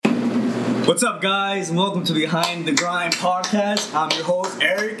What's up, guys, and welcome to Behind the Grind podcast. I'm your host,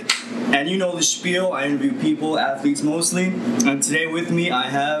 Eric, and you know the spiel. I interview people, athletes mostly, and today with me I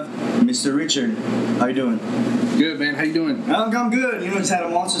have Mr. Richard. How you doing? Good, man. How you doing? I'm good. You know, just had a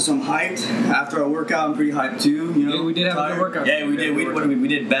monster, so I'm hyped. After our workout, I'm pretty hyped too. You know, Yeah, we did have a good workout. Yeah, we did. We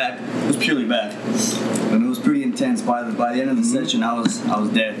did back. It was purely back, and it was pretty intense. By the end of the session, I was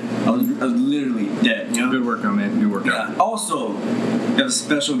dead. I was literally dead. You know? Good workout, man. Good workout. Yeah. Also, we have a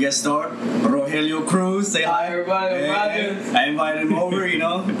special guest star, Rogelio Cruz. Say hi, everybody. Hey. I invited him over. You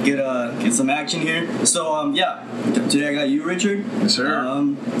know, get some action here. So yeah, today I got you, Richard. Yes, sir.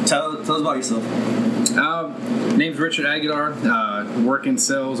 Tell us about yourself. Name's Richard Aguilar. Work in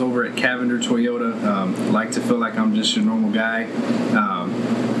sales over at Cavender Toyota. Like to feel like I'm just your normal guy.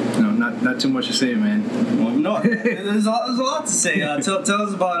 Not too much to say, man. Well, no, there's a lot to say. Tell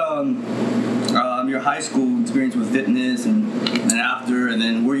us about your high school experience with fitness and after, and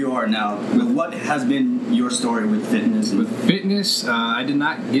then where you are now. What has been your story with fitness? With fitness, I did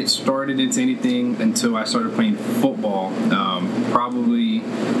not get started into anything until I started playing football. Probably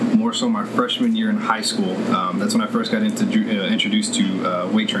more so my freshman year in high school. That's when I first got introduced to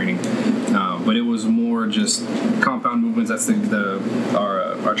weight training. But it was more just compound movements. That's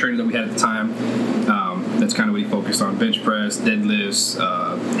our training that we had at the time. That's kind of what he focused on: bench press, deadlifts,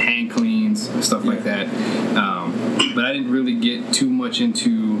 hand cleans, stuff like that. But I didn't really get too much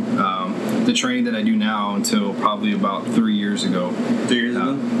into the training that I do now until probably about 3 years ago. 3 years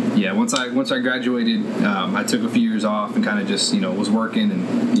ago? Yeah. Once I graduated, I took a few years off and kind of just was working,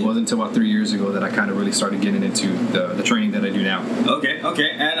 and it wasn't until about 3 years ago that I kind of really started getting into the training that I do now. Okay.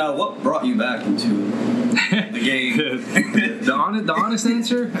 And what brought you back into the game? the honest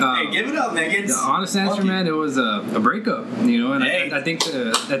answer. Hey, give it up, man. The honest answer, man, it was a breakup. And hey. I think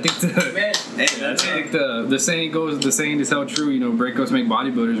the saying goes. The saying is held true. Breakups make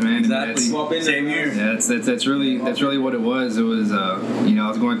bodybuilders, man. Exactly. Same here. Yeah, that's really what it was. It was I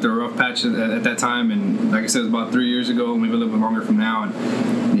was going through a rough patch at that time, and like I said, it was about 3 years ago, maybe a little bit longer from now, and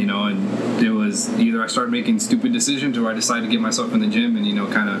it was either I started making stupid decisions or I decided to get myself in the gym and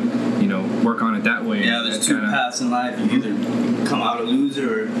work on it that way. Yeah, there's two paths in life. You either come out a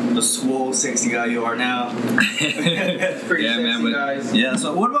loser or the swole, sexy guy you are now. Pretty sexy, guys. Yeah.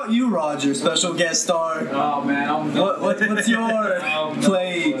 So what about you, Roger? Special guest star. Oh man, what's your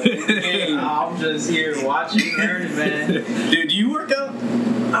play in the game? I'm just here watching, learning, man. Dude, do you work out?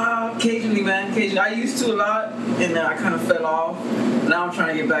 Occasionally, man. I used to a lot, and then I kind of fell off. Now I'm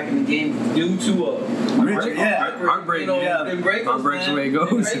trying to get back in the game due to heartbreak. And breakups, Heartbreak's the way it goes.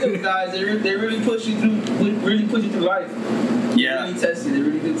 Breakups, guys, they really push you through life. Yeah. They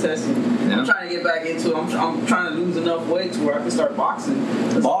really do test you. Yeah. I'm trying to get back into it. I'm trying to lose enough weight to where I can start boxing.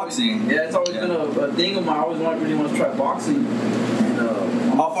 Boxing? It's always been a thing of mine. I always really want to try boxing.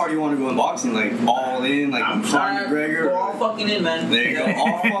 How far do you want to go in boxing? Like all in, like I'm Conor McGregor? Go all fucking in, man. There you go.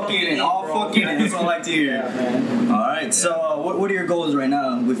 All fucking in. All fucking in. That's what I like to hear. Yeah, man. All right. So, what are your goals right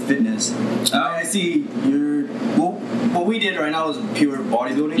now with fitness? I see you're. Well, what we did right now is pure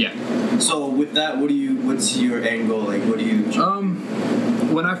bodybuilding. Yeah. So with that, what's your end goal? Like, what do you?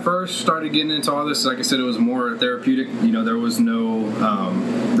 When I first started getting into all this, like I said, it was more therapeutic. There was no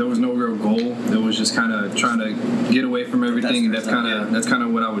real goal. It was just kind of trying to get away from everything, and that's kind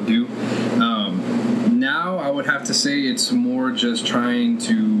of what I would do. Now I would have to say it's more just trying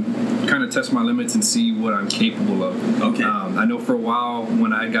to kind of test my limits and see what I'm capable of. Okay. I know for a while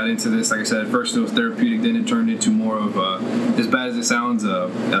when I got into this, like I said, at first it was therapeutic, then it turned into more of as bad as it sounds,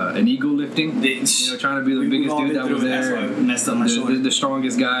 an ego lifting. Trying to be the biggest dude that was there, that's why I messed up my shoulder. The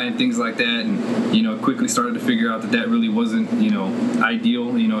strongest guy and things like that, and quickly started to figure out that really wasn't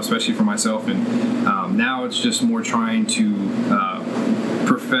ideal, especially for myself, and now it's just more trying to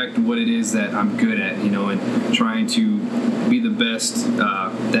perfect what it is that I'm good at, and trying to be the best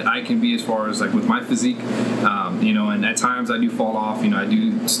that I can be as far as like with my physique, and at times I do fall off. I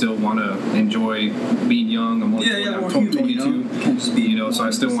do still want to enjoy being young. I'm only 22, Can't just be so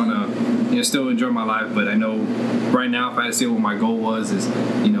I still want to still enjoy my life. But I know right now, if I had to say what my goal was, is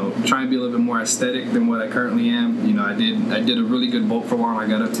trying to be a little bit more aesthetic than what I currently am. I did a really good bulk for a while. I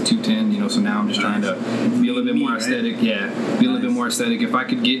got up to 210. So now I'm just trying to be a little bit more aesthetic. Right? Yeah, be a little bit more aesthetic. If I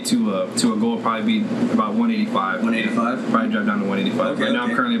could get to a goal, it'd probably be about 185. 185. Probably drive down to 185. Right now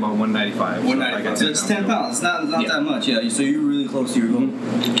I'm currently about 195. 195. So it's 10 pounds. It's not that much. Yeah. So you're really close to your goal.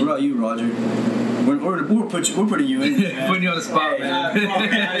 What about you, Roger? We're putting you in. Putting you on the spot, man. Come on,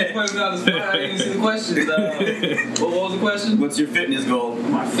 man. I didn't put me on the spot. I didn't see the questions. What was the question? What's your fitness goal?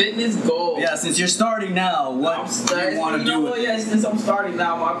 My fitness goal. Yeah, since you're starting now, what do you want to do? Since I'm starting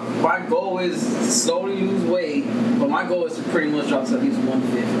now, my goal is to slowly lose weight, but my goal is to pretty much drop to at least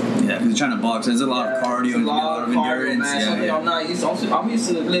 150. Yeah, because you're trying to box. There's a lot of cardio and a lot of endurance. Man. Something I'm not used to. I'm used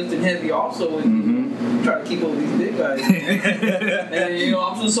to lifting heavy also and try to keep up with these big guys. And you know,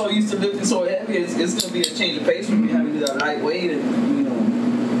 I'm just so used to lifting so heavy. It's gonna be a change of pace for me having to do that lightweight and you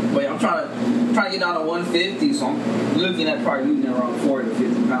know. But I'm trying to get down to 150, so I'm looking at probably losing around 40 to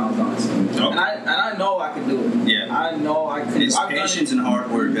 50 pounds, honestly. Oh. And I know I can do it. Yeah. I know I can. It's patience and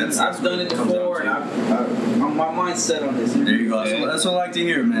hard work. I've done it before, and my mind's set on this. There you go. Yeah. That's what I like to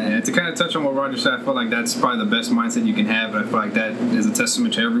hear, man. Yeah, to kind of touch on what Roger said, I feel like that's probably the best mindset you can have. And I feel like that is a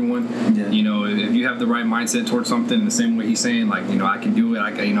testament to everyone. Yeah. You know, if you have the right mindset towards something, the same way he's saying, like, you know, I can do it.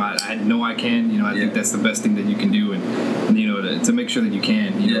 I know I can. You know, I think that's the best thing that you can do, and you know, to make sure that you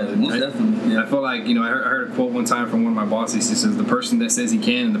can. You know, most definitely. Yeah. I feel like, you know, I heard a quote one time from one of my bosses. He says, "The person that says he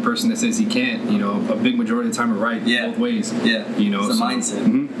can and the person that says he can't, you know, a big majority of the time are right both ways." Yeah. You know, it's a mindset.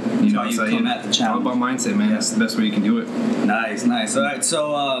 Mm-hmm. You know, you come at the challenge. All about mindset, man. That's the best way you can do it. Nice. All right.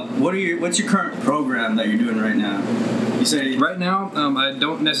 So, what's your current program that you're doing right now? You say right now, I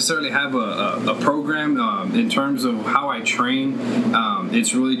don't necessarily have a program in terms of how I train.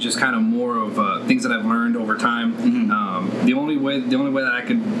 It's really just kind of more of things that I've learned over time. Mm-hmm. The only way that I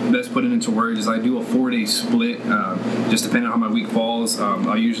could best put it into words is I do a 4-day split, just depending on how my week falls.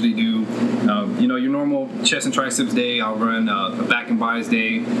 I usually do, you know, your normal chest and triceps day. I'll run a back and bis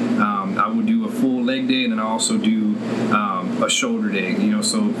day. I would do a full leg day, and then I also do a shoulder day. You know,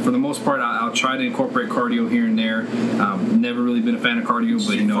 so for the most part, I'll try to incorporate cardio here and there. Never really been a fan of cardio,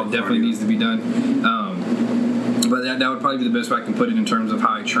 but you know, it definitely needs to be done. But that would probably be the best way I can put it in terms of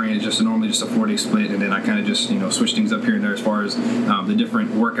how I train. It's just normally just a 4-day split, and then I kind of just, you know, switch things up here and there as far as the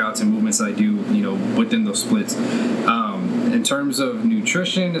different workouts and movements I do, you know, within those splits. In terms of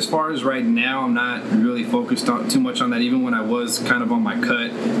nutrition, as far as right now, I'm not really focused on too much on that. Even when I was kind of on my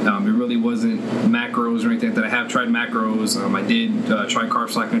cut, it really wasn't macros or anything like that. I have tried macros. I did try carb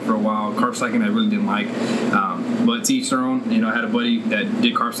cycling for a while. Carb cycling I really didn't like, but to each their own. You know, I had a buddy that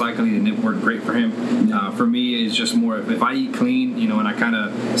did carb cycling and it worked great for him. For me, it's just more if I eat clean, you know, and I kind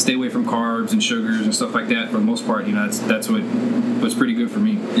of stay away from carbs and sugars and stuff like that. For the most part, you know, that's what was pretty good for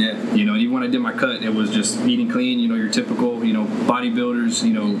me. Yeah. You know, even when I did my cut, it was just eating clean. You know, your typical, you know, bodybuilders.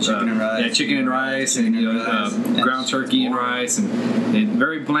 You know, chicken and rice. Yeah, chicken and rice, and you know, ground turkey and rice, and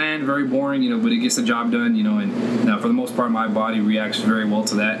very bland, very boring. You know, but it gets the job done. You know, and for the most part, my body reacts very well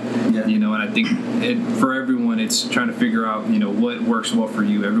to that. Yeah. You know, and I think for everyone, it's trying to figure out, you know, what works well for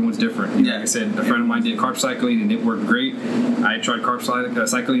you. Everyone's different. You know, like I said, a friend of mine did carb cycling and it worked great. I tried carb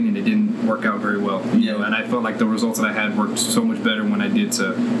cycling and it didn't work out very well. You know, and I felt like the results that I had worked so much better when I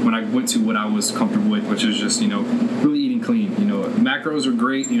went to what I was comfortable with, which is just, you know, really eating clean. You know, macros are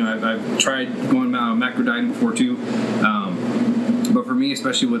great. You know, I've tried going macro dieting before too. But for me,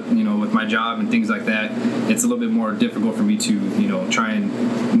 especially with, you know, with my job and things like that, it's a little bit more difficult for me to, you know, try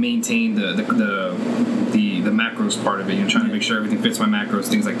and maintain the macros part of it. You know, trying to make sure everything fits my macros,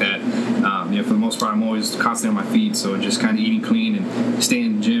 things like that. You know, for the most part, I'm always constantly on my feet, so just kind of eating clean and staying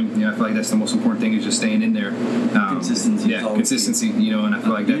in the gym. You know, I feel like that's the most important thing is just staying in there. Consistency. Yeah, consistency. You know, and I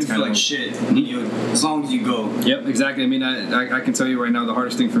feel like that's kind of like shit. You know, as long as you go. Yep, exactly. I mean, I can tell you right now, the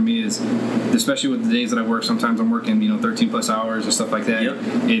hardest thing for me is, especially with the days that I work. Sometimes I'm working, you know, 13 plus hours or stuff like that. Yep.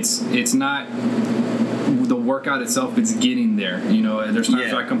 It's not the workout itself, it's getting there. You know, there's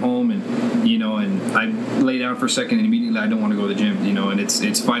times where I come home and, you know, and I lay down for a second and immediately I don't want to go to the gym, you know, and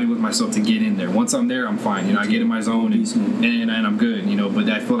it's fighting with myself to get in there. Once I'm there, I'm fine. You know, I get in my zone and I'm good, you know, but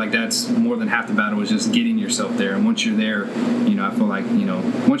I feel like that's more than half the battle is just getting yourself there. And once you're there, you know, I feel like, you know,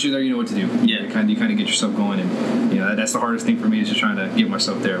 once you're there, you know what to do. Yeah. You kind of get yourself going, and, you know, that's the hardest thing for me is just trying to get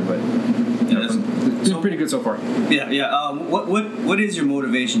myself there, but you know, it's been pretty good so far. Yeah. What is your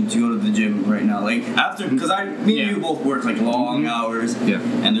motivation to go to the gym right now? Like after, because me and you both work like long hours. Yeah.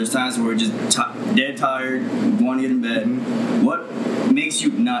 And there's times where we're just dead tired, want to get in bed. What makes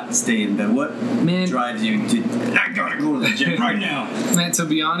you not stay in bed? What drives you to? I gotta go to the gym right now. Man, to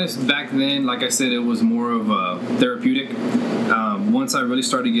be honest, back then, like I said, it was more of a therapeutic. Once I really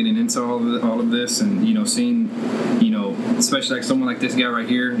started getting into all of this, and you know, seeing, you know, especially like someone like this guy right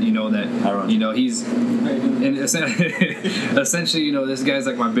here, you know, that you know he's, and essentially, you know, this guy's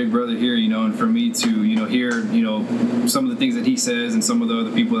like my big brother here, you know, and for me to, you know, hear, you know, some of the things that he says and some of the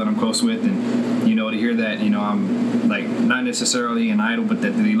other people that I'm close with, and you know, to hear that, you know, I'm like not necessarily an idol, but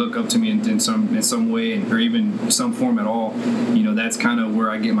that they look up to me in some way, or even some form at all, you know, that's kind of where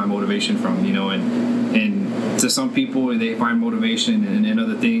I get my motivation from, you know, and to some people they find motivation in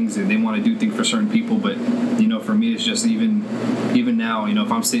other things and they want to do things for certain people, but you know, for me it's just even now now,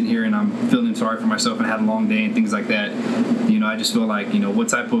 if I'm sitting here and I'm feeling sorry for myself and I had a long day and things like that, I just feel like, what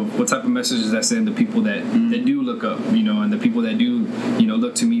type of message does that send to people that do look up, and the people that do,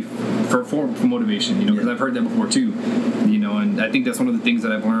 look to me for motivation, because I've heard that before too, and I think that's one of the things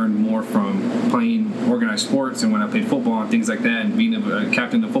that I've learned more from playing organized sports and when I played football and things like that, and being a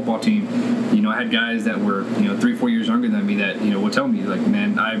captain of the football team. I had guys that were 3-4 years younger than me that would tell me, like,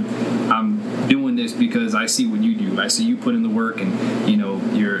 man, I'm doing this because I see what you do. I see you put in the work, and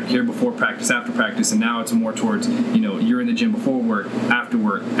you're here before practice, after practice, and now it's more towards you're in the gym before work,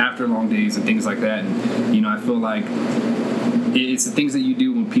 after long days and things like that. And I feel like it's the things that you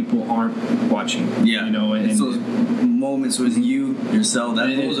do when people aren't watching. Yeah. And those moments with you yourself.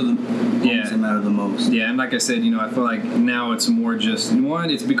 Those are the moments that matter the most. Yeah, and like I said, I feel like now it's more just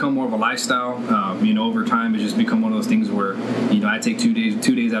it's become more of a lifestyle. Over time, it's just become one of those things where I take 2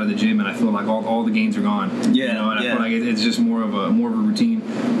 days out of the gym, and I feel like all the gains are gone. Yeah. And I feel like it's just more of a routine.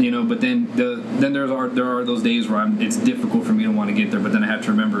 But then there are those days where it's difficult for me to want to get there. But then I have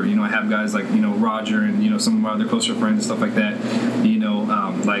to remember, I have guys like Roger and some of my other closer friends and stuff like that.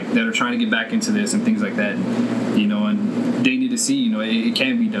 Like that are trying to get back into this and things like that. And they need to see, it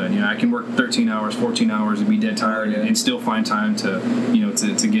can be done. I can work 13 hours, 14 hours and be dead tired and still find time to,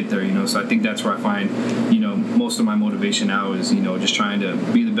 to get there. So I think that's where I find, most of my motivation now is, just trying to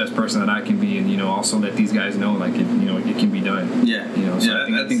be the best person that I can be, and also let these guys know, like it can be done. Yeah. So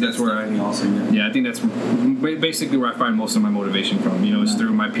I think that's where awesome. I think that's basically where I find most of my motivation from. It's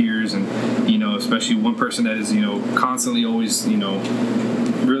through my peers, and especially one person that is constantly always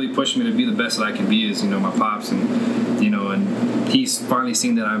really pushed me to be the best that I can be is my pops, and and he's finally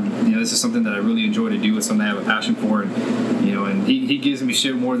seen that I'm this is something that I really enjoy to do. It's something I have a passion for, and and he gives me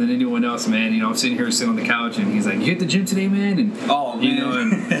shit more than anyone else, man. I'm sitting on the couch, and he's like, "You hit the gym today, man?" And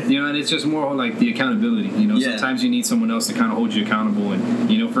and it's just more like the accountability. Sometimes you need someone else to kind of hold you accountable,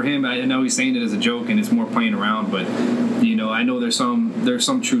 and for him, I know he's saying it as a joke and it's more playing around, but I know there's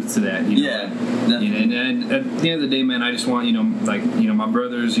some truth to that. Yeah, definitely. And at the end of the day, man, I just want my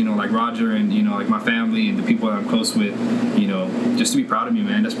brothers, like Roger, and like my family and the people that I'm close with, just to be proud of me,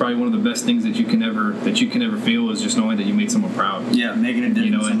 man. That's probably one of the best things that you can ever feel, is just knowing that you made someone proud. Yeah, making a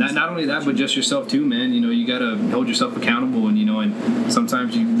difference. And not only that, but just yourself too, man. You gotta hold yourself accountable, and and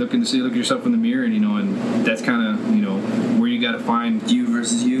sometimes you look at yourself in the mirror, and and that's kind of where you gotta find you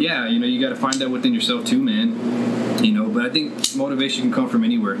versus you. Yeah, you gotta find that within yourself too, man. But I think motivation can come from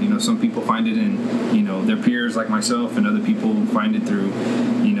anywhere. Some people find it in their peers like myself, and other people find it through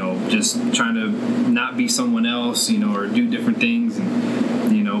just trying to not be someone else, or do different things, and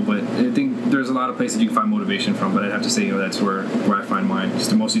but I think there's a lot of places you can find motivation from, but I'd have to say that's where I find mine,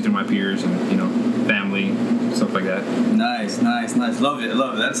 just mostly through my peers and family, stuff like that. Nice. Love it.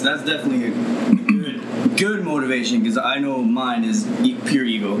 That's definitely a good motivation, because I know mine is pure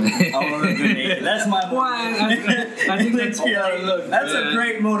ego. I want to be naked. That's my motivation. I think that's that's a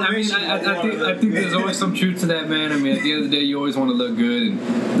great motivation. I think there's always some truth to that, man. At the end of the day, you always want to look good, and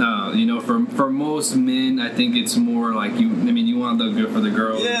for most men, I think it's more like you want to look good for the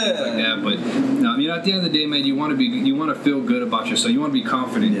girls, and things like that. But at the end of the day, man, you want to feel good about yourself. You want to be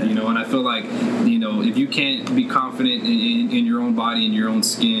confident, and I feel like if you can't be confident in your own body and your own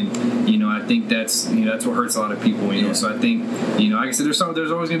skin, I think that's what hurts a lot of people. So I think like I said,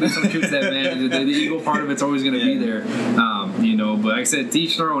 there's always gonna be some truth to that, man. The ego part of it's always gonna be there. But like I said, to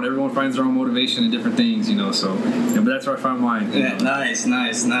each their own. Everyone finds their own motivation in different things. So but that's where I find mine. Yeah, nice.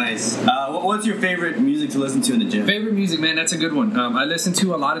 What's your favorite music to listen to in the gym? Favorite music, man, that's a good one. I listen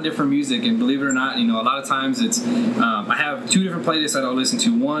to a lot of different music, and believe it or not, a lot of times it's I have 2 different playlists that I'll listen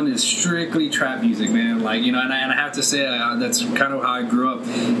to. One is strictly trap music, man. Like and I have to say that's kind of how I grew up.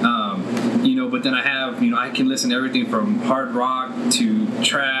 But then I have I can listen to everything from hard rock to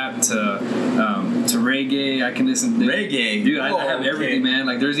trap to reggae. I can listen to reggae. Dude, I have everything, man.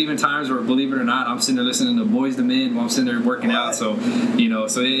 Like there's even times where, believe it or not, I'm sitting there listening to Boyz II Men while I'm sitting there working out. So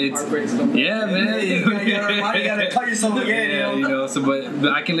so it's man. You gotta cut yourself again. So but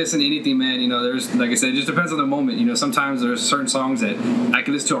I can listen to anything, man. There's, like I said, it just depends on the moment. Sometimes there's certain songs that I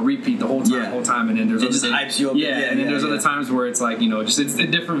can listen to on repeat the whole time, and then there's it just hypes you up. And then there's other times where it's like just it's a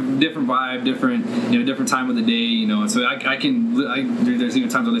different vibe, different time of the day. So I can there's even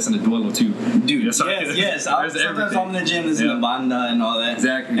times I listen to Duelo too. Dude, yes. Sometimes I'm in the gym listening to banda and all that.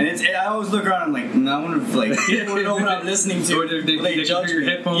 Exactly. And I always look around. I'm like, I wonder if people know what I'm listening to. Or they judge your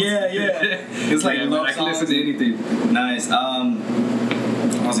headphones. Yeah. It's like love I can listen to anything. Nice. I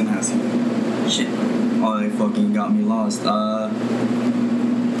was gonna ask you. Shit. Oh, they fucking got me lost. I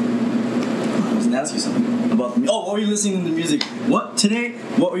was gonna ask you something about the. Oh, what were you listening to the music? What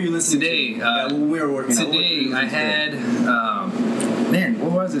were you listening to? Today, when we were working. Today, I had. Man,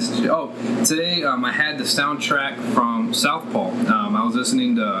 what was this? Oh, today I had the soundtrack from Southpaw. I was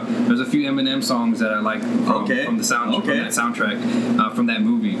listening to. There's a few Eminem songs that I like from the soundtrack, from that soundtrack, from that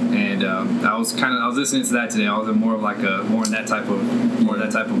movie, and I was listening to that today. I was in more in that type of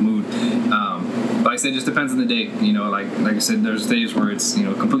mood. Like I said, it just depends on the day. You know, like I said, there's days where it's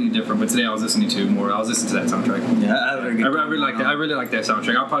completely different. But today I was listening to that soundtrack. Yeah, I really like that. I really like that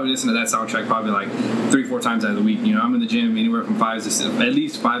soundtrack. I'll probably listen to that soundtrack probably like 3-4 times out of the week. You know, I'm in the gym anywhere from at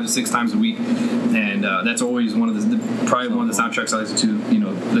least 5 to 6 times a week, and that's always one of the soundtracks I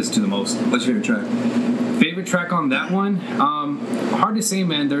listen to the most. What's your favorite track? Favorite track on that one? Hard to say,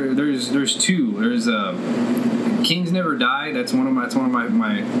 man. There's two. There's Kings Never Die. That's one of my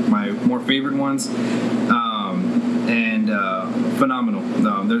more favorite ones. And Phenomenal.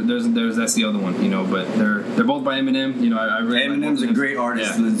 That's the other one, but they're both by Eminem. I really Eminem's a great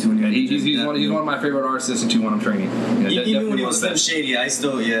artist to listen to. He's one of my favorite artists to listen to when I'm training. Even when he was Slim Shady, I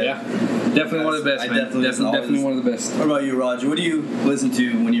still definitely one of the best. Man. Definitely one of the best. What about you, Roger? What do you listen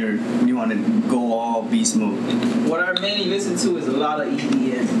to when you want to go all beast mode? What I mainly listen to is a lot of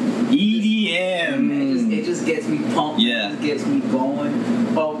EDM. It just gets me pumped. Yeah. It just gets me going.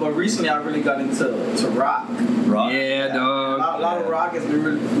 But recently I really got into rock. Rock? Yeah, dog. A lot of rock has been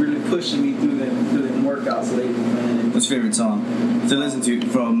really pushing me through them workouts lately, man. What's your favorite song to listen to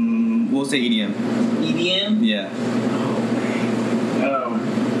from, we'll say EDM? EDM? Yeah.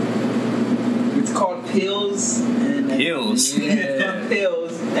 It's called Pills. Pills? Yeah, it's called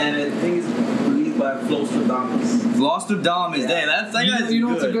Pills. And I think it's released by Flostradamus. Flostradamus, yeah. That guy's good.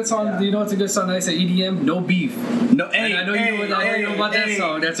 What's a good song? Yeah. You know what's a good song? I say EDM, No Beef. No, hey, I know you know about that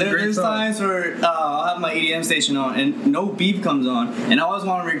song. That's a great song. There's times where I'll have my EDM station on and No Beef comes on, and I always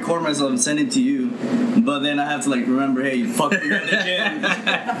want to record myself and send it to you, but then I have to remember, hey, fuck, you're at the gym.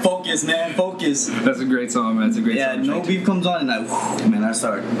 Focus, man, focus. That's a great song, man. It's a great song. Yeah, No Beef comes on, and I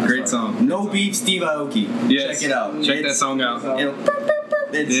start. Great song. No Beef, Steve Aoki. Yes. Check it out. Check that song out.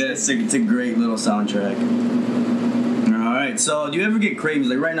 It's a great little soundtrack. Alright, so do you ever get cravings?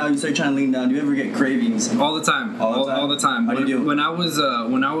 Like right now, you start trying to lean down. Do you ever get cravings? All the time. All the time. How do you do it? When I was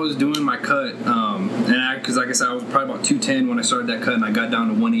doing my cut, because like I said, I was probably about 210 when I started that cut, and I got down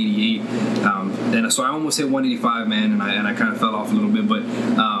to 188. And so I almost hit 185, man, and I kind of fell off a little bit. But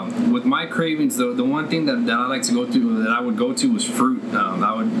with my cravings, the one thing that I like to go to, that I would go to, was fruit.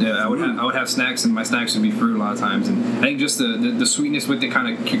 I would have snacks, and my snacks would be fruit a lot of times. And I think just the sweetness with it kind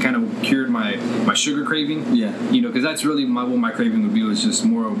of cured my sugar craving. Yeah. Because that's really what my craving would be, was just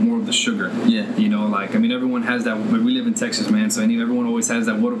more of the sugar. Yeah. Everyone has that. We live in Texas, man, so everyone always has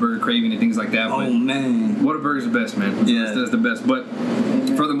that Whataburger craving and things like that. Oh, man. Whataburger's the best, man. That's the best. But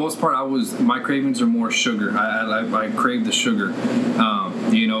for the most part, my cravings are more sugar. I crave the sugar.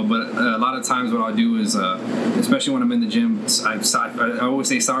 But a lot of times what I'll do is, especially when I'm in the gym, I always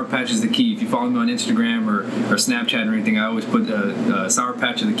say Sour Patch is the key. If you follow me on Instagram or Snapchat or anything, I always put Sour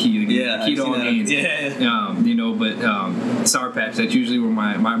Patch is the key. Yeah, the key to all gains. But Sour Patch, that's usually where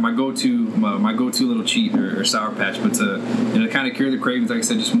my go-to little cheat or Sour Patch. But to kind of cure the cravings, like I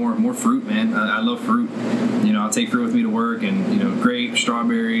said, just more fruit, man. I love fruit. I'll take fruit with me to work, and grapes,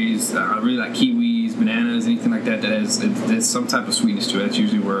 strawberries. I really like kiwis, bananas, anything like that has some type of sweetness to it. That's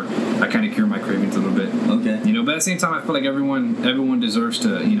usually where I kind of cure my cravings a little bit. Okay. But at the same time, I feel like everyone deserves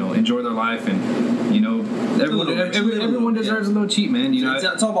to enjoy their life, and everyone deserves a little cheat, man.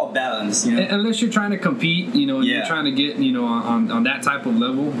 It's all about balance. Unless you're trying to compete, and you're trying to get on that type of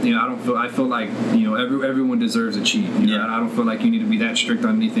level. I feel like everyone deserves a cheat. I don't feel like you need to be that strict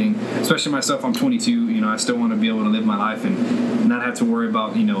on anything. Especially myself, I'm 22. I still want to be able to live my life and not have to worry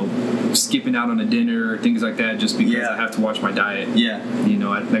about skipping out on a dinner or things like that just because I have to watch my diet. Yeah.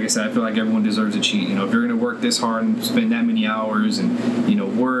 Like I said, I feel like everyone deserves a cheat. If you're gonna work this hard and spend that many hours and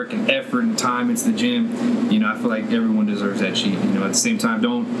work and effort and time into the gym, I feel like everyone deserves that cheat. At the same time,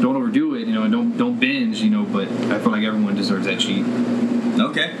 don't overdo it. And don't binge. But I feel like everyone deserves that cheat.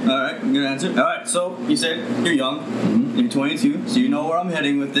 Okay, all right, good answer. All right, so you said you're young, you're 22, so you know where I'm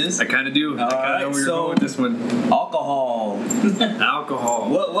heading with this. I kind of do. I kind of know where you're going with this one. Alcohol. Alcohol.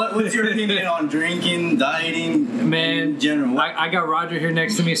 What's your opinion on drinking, dieting, man, in general? I got Roger here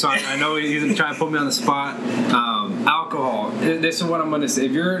next to me, so I know he's gonna try to put me on the spot. Alcohol. This is what I'm gonna say.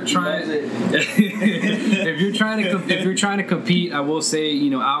 If you're trying to compete, I will say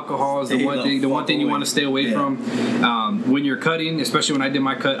alcohol is the one thing you want to stay away from. When you're cutting, especially when I did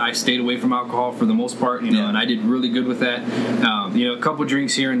my cut, I stayed away from alcohol for the most part, and I did really good with that. A couple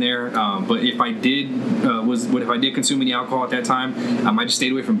drinks here and there, but if I did consume any alcohol at that time, I just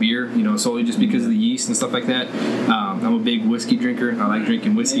stayed away from beer, solely just because of the yeast and stuff like that. I'm a big whiskey drinker. I like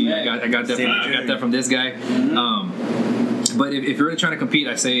drinking whiskey. I got that from this guy. But if you're really trying to compete,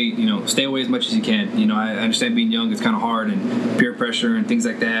 I say, you know, stay away as much as you can. You know, I understand being young, it's kind of hard, and peer pressure and things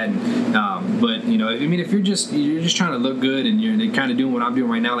like that. And but you know, I mean, if you're just trying to look good and you're kind of doing what I'm doing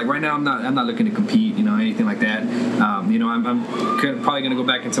right now. Like right now, I'm not looking to compete. You know, anything like that. You know, I'm probably gonna go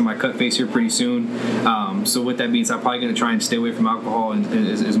back into my cut phase here pretty soon. So with that being said, I'm probably gonna try and stay away from alcohol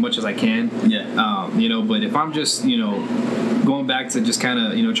as much as I can. Yeah. You know, but if I'm just, you know, going back to just kind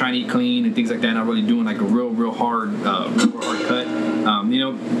of, you know, trying to eat clean and things like that, not really doing like a real hard cut. You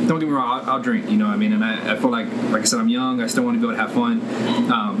know, don't get me wrong, I'll drink. You know, I mean, and I feel like I said, I'm young. I still want to be able to have fun,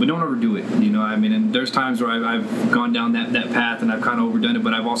 but don't overdo it. You know, I mean, and there's times where I've gone down that path and I've kind of overdone it,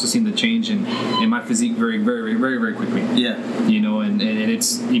 but I've also seen the change in my physique very quickly. Yeah. You know, and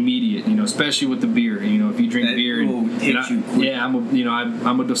it's immediate. You know, especially with the beer. You know, if you drink beer, I'm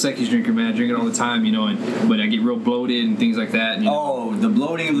a Dos Equis drinker, man. I drink it all the time. You know, but I get real bloated and things like that. And, the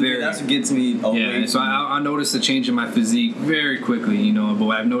bloating of the beer, that's what gets me away. Yeah, so I noticed the change in my physique very quickly, you know, but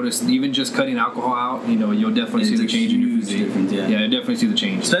I've noticed even just cutting alcohol out, you know, you'll definitely see the change in your physique. Yeah, definitely see the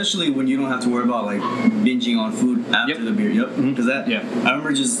change. Especially when you don't have to worry about like binging on food after the beer. Yep. Because I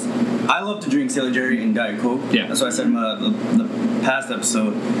remember I love to drink Sailor Jerry and Diet Coke. Yeah. That's what I said in the past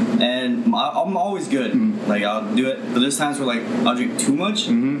episode. And I'm always good. Mm-hmm. Like I'll do it, but there's times where like I'll drink too much,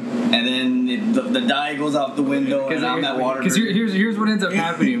 and then the diet goes out the window, and I'm at water. Because here's what ends up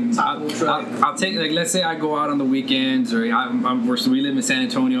happening. I'll take, like, let's say I go out on the weekends, or we live in San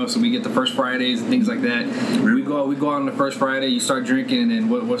Antonio, so we get the first Fridays and things like that. We go out on the first Friday. You start drinking, and then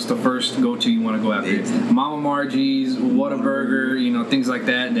what's the first go-to you want to go after? Mama Margie's, Whataburger, you know, things like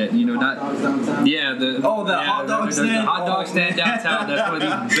that. That, you know, not hot dog stand. The hot dog stand downtown. That's one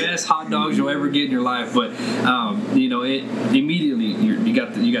of the best hot dogs you'll ever get in your life. But you know, it immediately you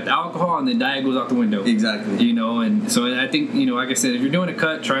got the alcohol, and then diet goes out the window. Exactly. You know, and so I think, you know, like I said, if you're doing a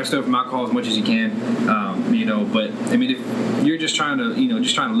cut, try to stay away from alcohol as much as you can. You know, but I mean, if you're just trying to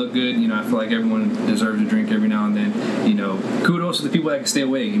look good, you know, I feel like everyone deserves a drink every now and then. You know, kudos to the people that can stay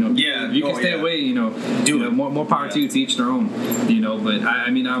away. You know, if you can stay away, you know, more power to you, to each their own. You know, but I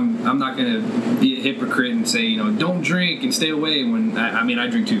mean, I'm not gonna be a hypocrite and say, you know, don't drink and stay away when I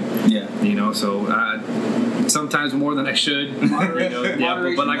drink too. Yeah. You know, so sometimes more than I should. Moderation. You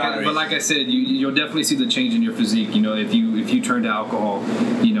know, but like I said, you'll definitely see the change in your physique. You know, if you turn to alcohol,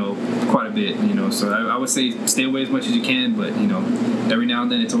 you know, quite a bit. You know, so I would say stay away as much as you can, but you know, every now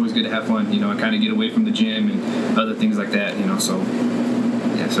and then it's always good to have fun. You know, and kind of get away from the gym and other things like that. You know, so.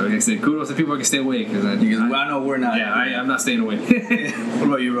 Yeah, so like I said, kudos to people that can stay away because I know we're not. Yeah, I'm not staying away. What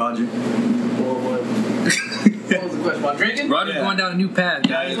about you, Roger? What was the question about drinking? Roger's going down a new path.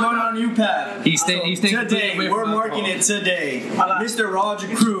 Yeah, he's going on a new path. He's staying today. We're marking it today. Mr. Roger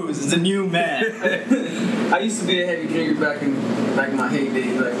Cruz is the new man. I used to be a heavy drinker back in my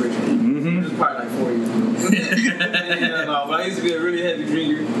heyday, like Richard. It was probably like 4 years ago. But I used to be a really heavy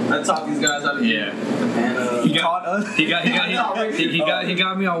drinker. I taught these guys how to drink. And he taught us. He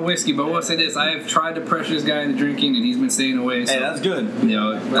got me on whiskey. But we'll say this: I have tried to pressure this guy into drinking, and he's been staying away. So, hey, that's good. You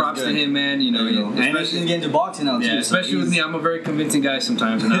know, props to him, man. You know, especially and get into boxing now too. Yeah, especially with me, I'm a very convincing guy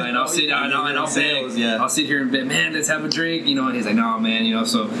sometimes, and I'll sit down and I'll beg. I'll sit here and beg, man, let's have a drink, you know. And he's like, no, man, you know.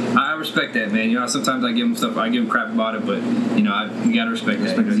 So I respect that, man. You know, sometimes I give him crap about it, but you know, you gotta respect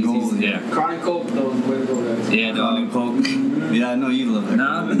that. Chronic Coke, though, is the way to go. Yeah, Chronic Coke. Yeah, I know you love it.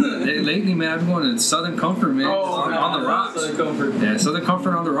 Nah, lately, man, I've been going to Southern Comfort, man. On the rocks. Southern Comfort. Yeah, Southern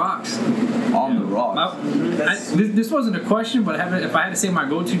Comfort on the rocks. On the rocks. This wasn't a question, but if I had to say my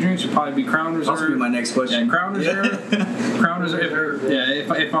go-to drinks, would probably be Crown Reserve. That's be my next question. Yeah, Crown Reserve. Crown Reserve. Yeah,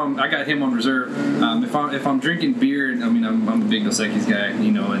 if I got him on reserve. If I'm drinking beer, I mean, I'm a big Dos Equis guy,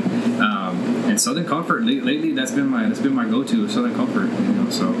 you know, and Southern Comfort lately that's been my go-to, Southern Comfort, you know.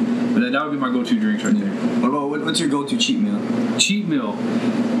 So, but that would be my go-to drinks right there. What's your go-to cheat meal? Cheat meal.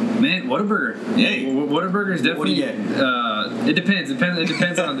 Man, Whataburger. Hey, Whataburger is definitely. What do you get? It depends. It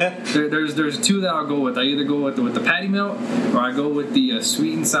depends on. There's two that I'll go with. I either go with the patty melt, or I go with the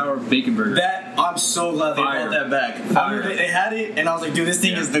sweet and sour bacon burger. That I'm so glad they brought that back. Fire. They had it, and I was like, dude, this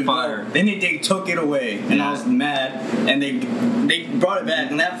thing is the fire. Then they took it away, and I was mad, and they brought it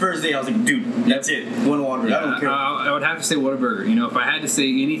back. And that first day, I was like, dude, that's it. One water. Yeah, I don't care. I would have to say Whataburger. You know, if I had to say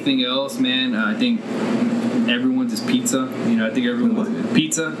anything else, man, I think. Everyone's is pizza. You know, I think everyone's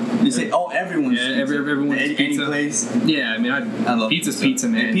pizza. You say, everyone's pizza. Everyone's any pizza. Any place. Yeah, I mean, I love pizza,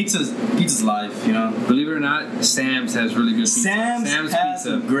 man. And pizza's life, you know. Believe it or not, Sam's has really good pizza. Sam's has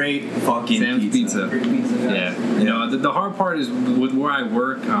pizza. Great fucking Sam's pizza. Great pizza, yeah. You know, the hard part is with where I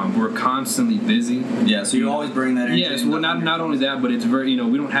work, we're constantly busy. Yeah, so you always bring that in. Yes, well, not only that, but it's very, you know,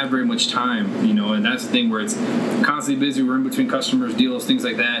 we don't have very much time, you know, and that's the thing where it's constantly busy. We're in between customers, deals, things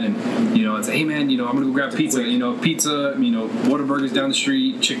like that, and you know, I'd say, hey man, you know, I'm gonna go grab pizza. You know, Whataburger's down the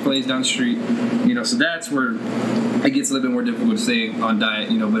street, Chick-fil-A's down the street. You know, so that's where it gets a little bit more difficult to say on diet.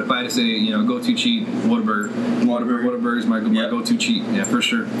 You know, but if I had to say, you know, go-to cheat, Whataburger is my go-to cheat. Yeah, for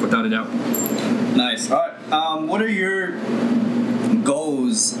sure, without a doubt. Nice. All right. What are your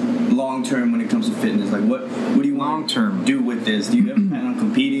goals long term when it comes to fitness? Like, what do you want to do with this? Do you ever plan on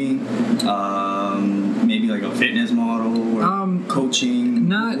competing? Maybe like a fitness model or coaching?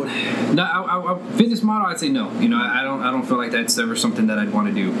 Fitness model, I'd say no. You know, I don't feel like that's ever something that I'd want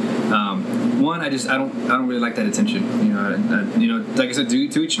to do. One, I don't really like that attention. You know, like I said, to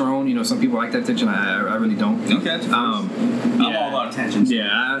each their own. You know, some people like that attention. I really don't. Okay. I'm all about attention. So. Yeah,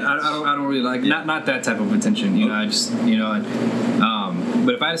 I don't really like not that type of attention. You know, I just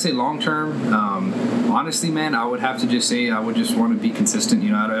but if I had to say long term, honestly, man, I would have to just say I would just want to be consistent.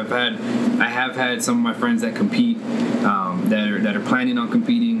 You know, I have had some of my friends that compete, that are planning on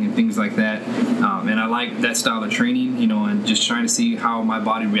competing and things like that, and I like that style of training. You know, and just trying to see how my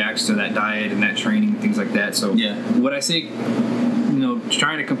body reacts to that diet and that training and things like that. So, would I say, you know,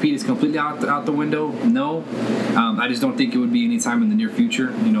 trying to compete is completely out the window? No. I just don't think it would be any time in the near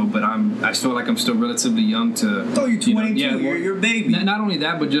future, you know, but I feel like I'm still relatively young to... Oh, you're 22. You're a baby. Not only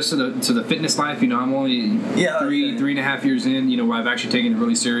that, but just to the fitness life, you know, I'm only three and a half years in, you know, where I've actually taken it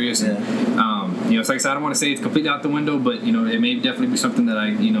really serious. And, you know, it's like I said, I don't want to say it's completely out the window, but, you know, it may definitely be something that I,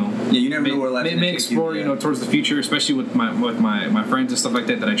 you know... Yeah, you never know where life may explore, you know, towards the future, especially with my friends and stuff like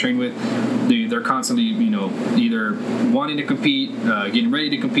that I train with. They're constantly, you know, either wanting to compete, getting ready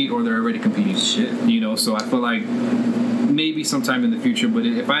to compete, or they're already competing. Shit. You know, so I feel like maybe sometime in the future, but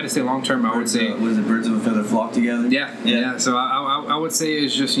if I had to say long term, I would say... Was it birds of a feather flock together? Yeah. So I would say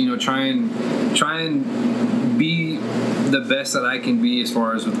is just, you know, try and be the best that I can be as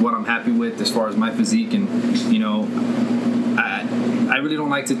far as with what I'm happy with, as far as my physique, and, you know, I really don't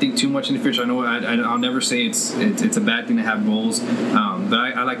like to think too much in the future. I know I'll never say it's a bad thing to have goals, but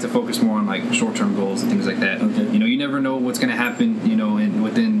I like to focus more on like short-term goals and things like that. Okay. You know, you never know what's going to happen, you know,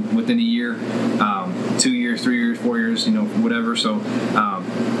 within a year, 2 years, 3 years, 4 years, you know, whatever. So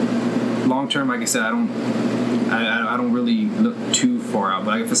long-term, like I said, I don't really look too far out.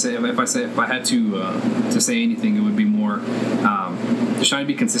 But if I had to say anything, it would be more just trying to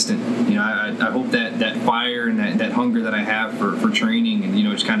be consistent. You know, I hope that fire and that hunger that I have for training, and, you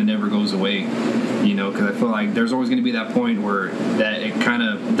know, it just kind of never goes away. You know, because I feel like there's always going to be that point where that it kind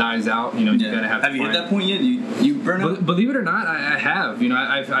of dies out. You know, you gotta have. Have you hit that point yet? You burn out? Believe it or not, I have. You know,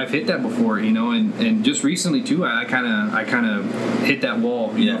 I've hit that before. You know, and just recently too, I kind of hit that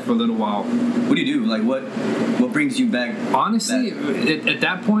wall. You know, for a little while. What do you do? Like what brings you back? Honestly, at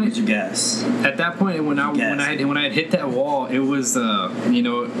that point, what'd you guess? At that point, when I had hit that wall, it was you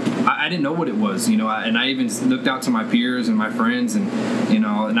know, I didn't know what it was. You know, and I even looked out to my peers and my friends, and, you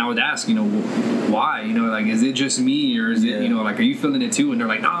know, and I would ask, you know, why? You know, like, is it just me, or is it, you know, like, are you feeling it too? And they're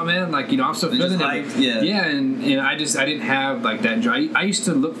like, nah, man, like, you know, I'm still feeling it. Yeah, and I didn't have like that drive. I used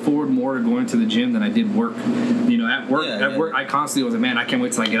to look forward more to going to the gym than I did work. You know, at work, I constantly was like, man, I can't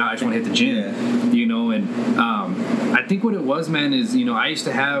wait till I get out. I just want to hit the gym. Yeah. You know, and I think what it was, man, is, you know, I used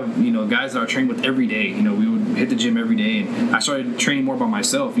to have, you know, guys that I trained with every day. You know, we would hit the gym every day, and I started training more by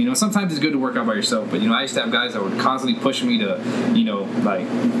myself. You know, sometimes it's good to work out by yourself, but, you know, I used to have guys that would constantly push me to, you know, like,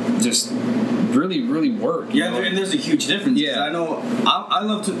 just really, really work. Yeah, and there's a huge difference. Yeah, I know. I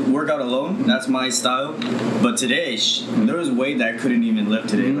love to work out alone. That's my style. But today, there was weight that I couldn't even lift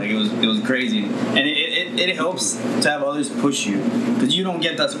today. Mm-hmm. Like, it was crazy, and it helps to have others push you, because you don't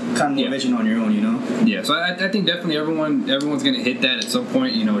get that kind of motivation on your own. You know. Yeah. So I think definitely everyone's gonna hit that at some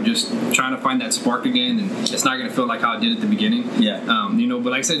point. You know, just trying to find that spark again, and it's not gonna feel like how I did at the beginning. Yeah. You know,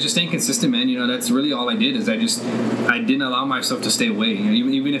 but like I said, just staying consistent, man. You know, that's really all I did. Is I didn't allow myself to stay away. You know,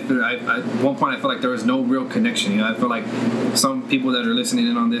 even if at one point I felt like there was no real connection. You know, I feel like some people that are listening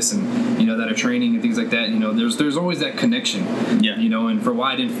in on this, and, you know, that are training and things like that, you know, there's always that connection. Yeah. You know, and for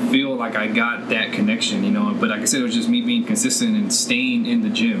why I didn't feel like I got that connection, you know, but like I said, it was just me being consistent and staying in the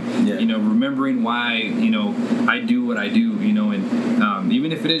gym. Yeah. You know, remembering why, you know, I do what I do, you know, and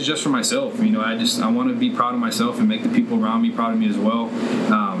even if it is just for myself, you know, I want to be proud of myself and make the people around me proud of me as well.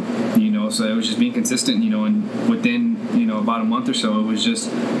 You know, so it was just being consistent, you know, and within, you know, about a month or so, it was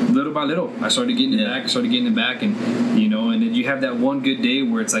just little by little, I started getting it back, and, you know, and then you have that one good day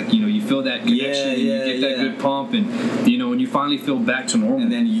where it's like, you know, you feel that connection, and you get that good pump, and, you know, and you finally feel back to normal,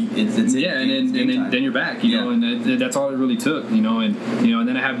 and then then you're back, you know, and that's all it really took, you know, and, you know, and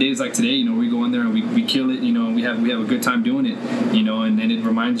then I to have days like today, you know, we go in there and we kill it, you know, and we have a good time doing it, you know, and it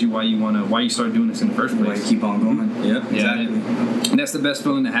reminds you why you start doing this in the first place. Why you keep on going. Yeah, exactly. And that's the best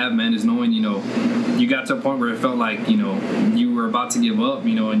feeling to have, man, is knowing, you know, you got to a point where it felt like, you know, you were about to give up,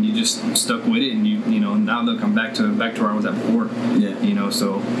 you know, and you just stuck with it, and you know, now look, I'm back to where I was at before. Yeah. You know,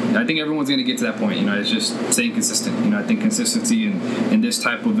 so I think everyone's going to get to that point, you know, it's just staying consistent. You know, I think consistency in this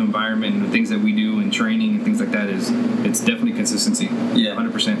type of environment and the things that we do and training and things like that it's definitely consistency. Yeah.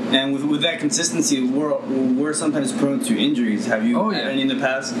 100%. And with that consistency, we're sometimes prone to injuries. Have you had any in the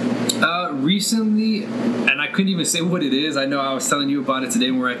past? Recently, and I couldn't even say what it is. I know I was telling you about it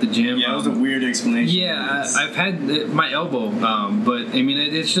today when we were at the gym. Yeah, it was a weird explanation. Yeah, I've had my elbow, but I mean,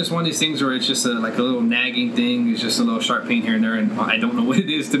 it's just one of these things where it's just like a little nagging thing. It's just a little sharp pain here and there, and I don't know what it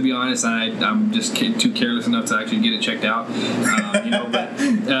is, to be honest. I'm just too careless enough to actually get it checked out. You know, but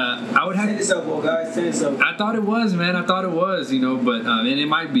I would have tennis elbow, guys. Tennis elbow. I thought it was, man. I thought it was, you know, but and it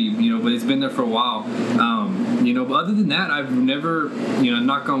might be, you know, but it's been there for a while. You know, but other than that, I've never, you know,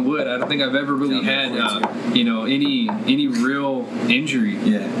 knock on wood, I don't think I've ever really had, you know, any real injury.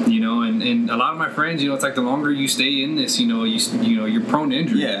 Yeah. You know, and a lot of my friends, you know, it's like the longer you stay in this, you know, you're prone to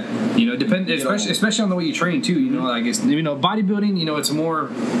injury. Yeah. You know, especially on the way you train too. You know, I guess, you know, bodybuilding, you know, it's more.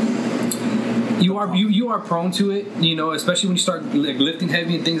 You are prone to it, you know, especially when you start like lifting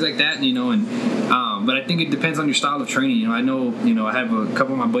heavy and things like that, you know, and but I think it depends on your style of training. You know, I have a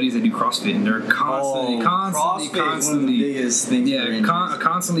couple of my buddies that do CrossFit, and they're constantly is one of the biggest things. Yeah,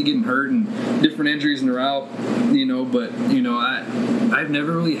 constantly getting hurt and different injuries, and they're out. You know, but you know, I've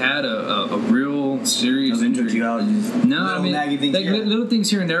never really had a real serious injury. No, I mean, like little things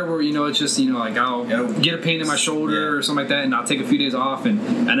here and there where, you know, it's just, you know, like I'll get a pain in my shoulder or something like that, and I'll take a few days off, and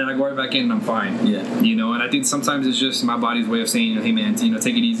then I go right back in and I'm fine. Yeah. You know, and I think sometimes it's just my body's way of saying, you know, hey man, you know,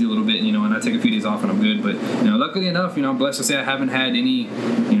 take it easy a little bit, you know, and I take a few days off and I'm good. But you know, luckily enough, you know, I'm blessed to say I haven't had any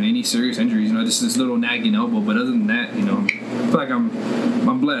serious injuries. You know, just this little nagging elbow. But other than that, you know, I feel like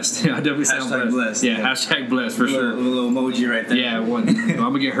I'm blessed. I definitely say I'm blessed. Yeah, hashtag blessed for sure. A little emoji right there. Yeah, I'm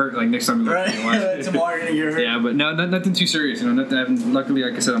gonna get hurt like next time we go. Right. Tomorrow you're gonna get hurt. Yeah, but no, nothing too serious. You know, nothing. Luckily,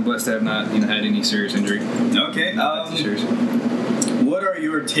 like I said, I'm blessed to have not, you know, had any serious injury. Okay. What are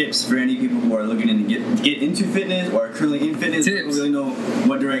your tips for any people who are looking to get into fitness or are currently in fitness? Tips. Don't really know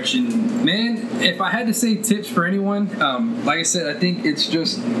what direction. Man, if I had to say tips for anyone, like I said, I think it's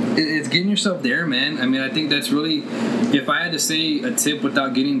just it's getting yourself there, man. I mean, I think that's really, if I had to say a tip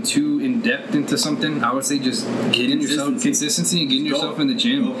without getting too in depth into something, I would say just getting yourself consistency and getting yourself in the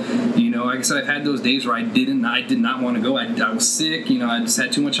gym. You know, like I said, I've had those days where I did not want to go. I was sick. You know, I just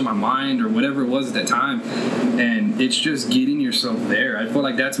had too much on my mind or whatever it was at that time, and it's just getting yourself there. I feel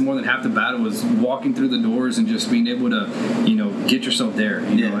like that's more than half the battle, is walking through the doors and just being able to, you know, get yourself there.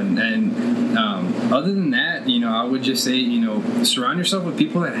 You know, and other than that, you know, I would just say, you know, surround yourself with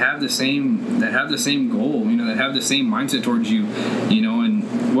people that have the same goal. You know, that have the same mindset towards you. You know,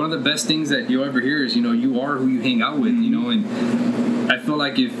 and one of the best things that you'll ever hear is, you know, you are who you hang out with. You know, and I feel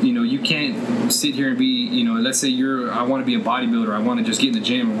like if, you know, you can't sit here and be, you know, let's say I want to be a bodybuilder, I want to just get in the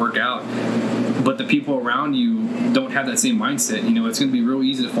gym and work out, but the people around you don't have that same mindset, you know, it's going to be real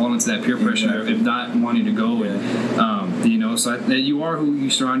easy to fall into that peer pressure if not wanting to go. And you know, so you are who you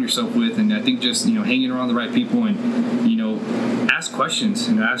surround yourself with, and I think just, you know, hanging around the right people and, you know, ask questions.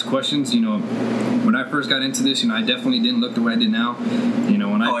 You know, when I first got into this, you know, I definitely didn't look the way I did now. You know,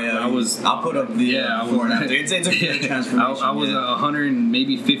 when I'll put up the before and after. It's a good transformation. I was 100 and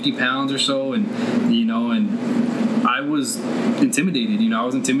maybe 50 pounds or so, and you know, and I was intimidated. You know, I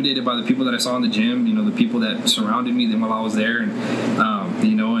was intimidated by the people that I saw in the gym. You know, the people that surrounded me while I was there, and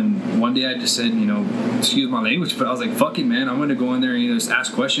you know, and one day I just said, you know, excuse my language, but I was like, fuck it, man, I'm going to go in there and, you know, just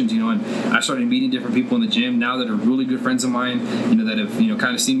ask questions. You know, and I started meeting different people in the gym now that are really good friends of mine. You know, that have, you know,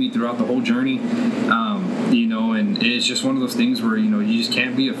 kind of seen me throughout the whole journey. You know, and it's just one of those things where, you know, you just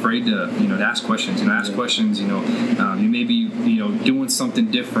can't be afraid to, you know, to ask questions. You know, ask questions. You know, you may be, you know, doing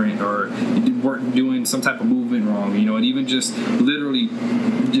something different or doing some type of movement wrong. You know, and even just literally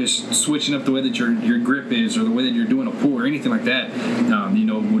just switching up the way that your grip is or the way that you're doing a pull or anything like that. You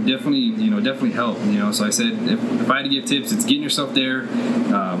know, would definitely help. You know, so I said if I had to give tips, it's getting yourself there.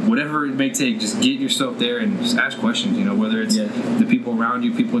 Whatever it may take, just get yourself there and just ask questions. You know, whether it's the people around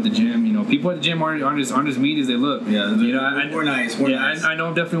you, people at the gym. You know, people at the gym aren't as mean as they look. Yeah, you know, we're nice. I know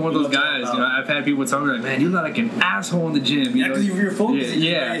I'm definitely one of those guys. You know, I've had people tell me like, man, you look like an asshole in the gym. You know, because you're focused.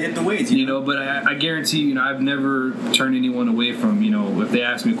 Yeah, hit the weights. You know, but I guarantee you know, I've never turned anyone away from, you know, if they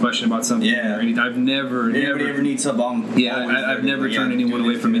ask me a question about something or anything. I've never. Anybody ever needs help? I've never turned anyone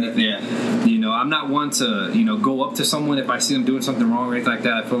away from anything. You know, I'm not one to, go up to someone if I see them doing something wrong or anything like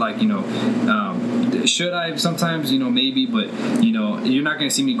that. I feel like, should I sometimes, maybe, but, you're not going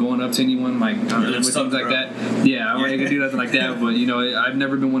to see me going up to anyone like with things like that. Yeah, I'm not going to do nothing like that, but, I've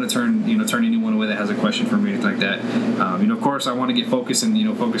never been one to turn anyone away that has a question for me or anything like that. Of course, I want to get focused and,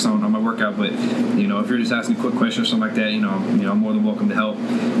 focus on my workout, but, if you're just asking a quick question or something like that, I'm more than welcome to help.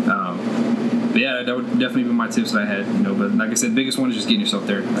 But yeah, that would definitely be my tips that I had. But like I said, biggest one is just getting yourself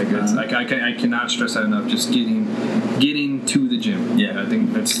there. I cannot stress that enough. Just getting to the gym. Yeah, I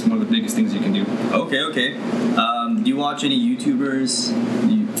think that's one of the biggest things you can do. Okay. Do you watch any YouTubers?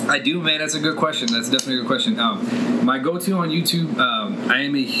 I do, man. That's a good question. That's definitely a good question. My go-to on YouTube, I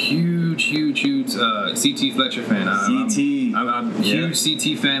am a huge CT Fletcher fan. I'm a huge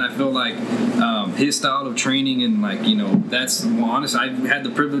CT fan. I feel like his style of training and that's honest. I've had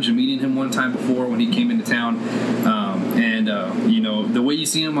the privilege of meeting him one time before when he came into town, and the way you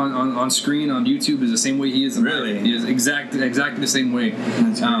see him on screen on YouTube is the same way he is in life. He is exactly the same way.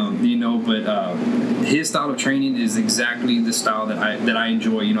 But his style of training is exactly the style that I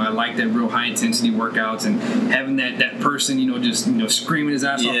enjoy. I like that real high intensity workouts and having that person, just screaming his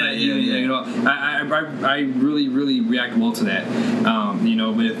ass off at you. I really react well to that.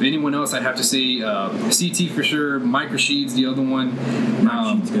 But if anyone else, I'd have to say CT for sure. Mike Rashid's the other one. Mike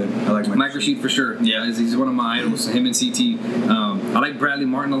Rashid's good. I like Mike Rashid for sure. Yeah, he's one of my idols. Him and CT. I like Bradley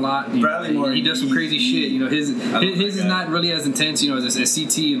Martin a lot. Bradley Martin, he does some crazy shit. His is not really as intense. As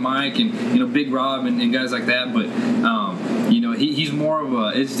CT and Mike and Big Rob and guys like that. But he's more of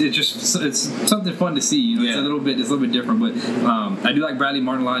a. It's something fun to see. It's a little bit different. But I do like Bradley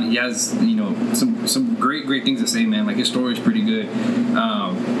Martin a lot. He has some great things to say, man. Like his story is pretty good.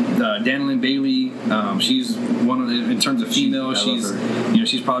 Danilyn Bailey, she's one of the, in terms of females,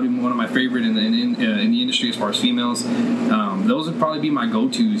 she's probably one of my favorite in the industry as far as females. Those would probably be my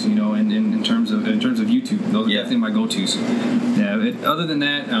go-tos, in terms of YouTube. Those are definitely my go-tos. Yeah. Other than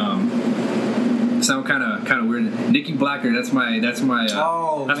that, sound kind of weird. Nikki Blacker, that's my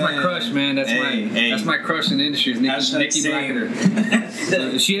crush, man. That's my crush in the industry. Is Nikki Blacker.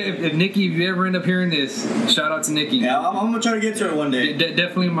 If Nikki, if you ever end up hearing this, shout out to Nikki. Yeah, I'm gonna try to get to her one day.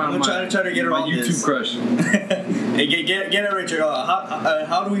 Definitely I'm gonna try to get her my on YouTube this. crush. Hey, get her, Richard.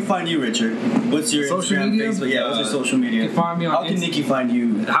 How do we find you, Richard? What's your social Instagram, media? Facebook? Yeah, what's your social media? You can find me on How can Nikki find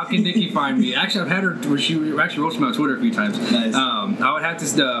you? How can Nikki find me? Actually, I've had her. She actually wrote me on Twitter a few times. Nice. I would have to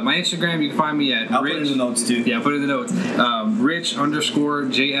my Instagram. You can find me at I'll Rich. put it in the notes too. Yeah, put it in the notes.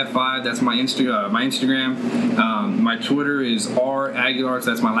 Rich_JF5. That's my Instagram. My Twitter is R Aguilar.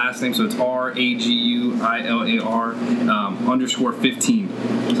 So that's my last name. So it's RAGUILAR _15.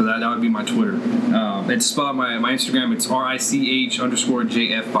 So that would be my Twitter. It's spelled my Instagram. It's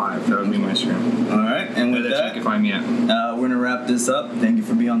RICH_JF5. That would be my Instagram. All right, and with that, you can find me at. We're gonna wrap this up. Thank you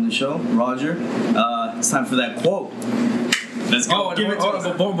for being on the show, Roger. It's time for that quote. Let's go.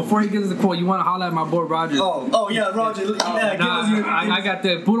 Before he gives us the quote, you want to holler at my boy Roger? Oh yeah, Roger. Give us your. I got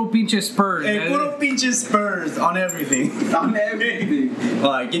the puro pinche Spurs. Hey, puro pinche Spurs on everything. On everything.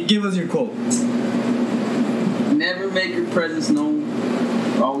 All right, give us your quote. Never make your presence known.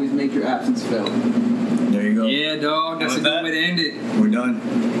 Always make your absence felt. There you go. Yeah, dog. That's a good way to end it. We're done.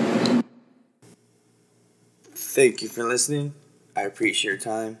 Thank you for listening. I appreciate your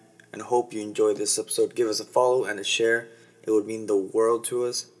time and hope you enjoyed this episode. Give us a follow and a share. It would mean the world to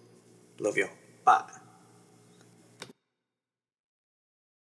us. Love you. Bye.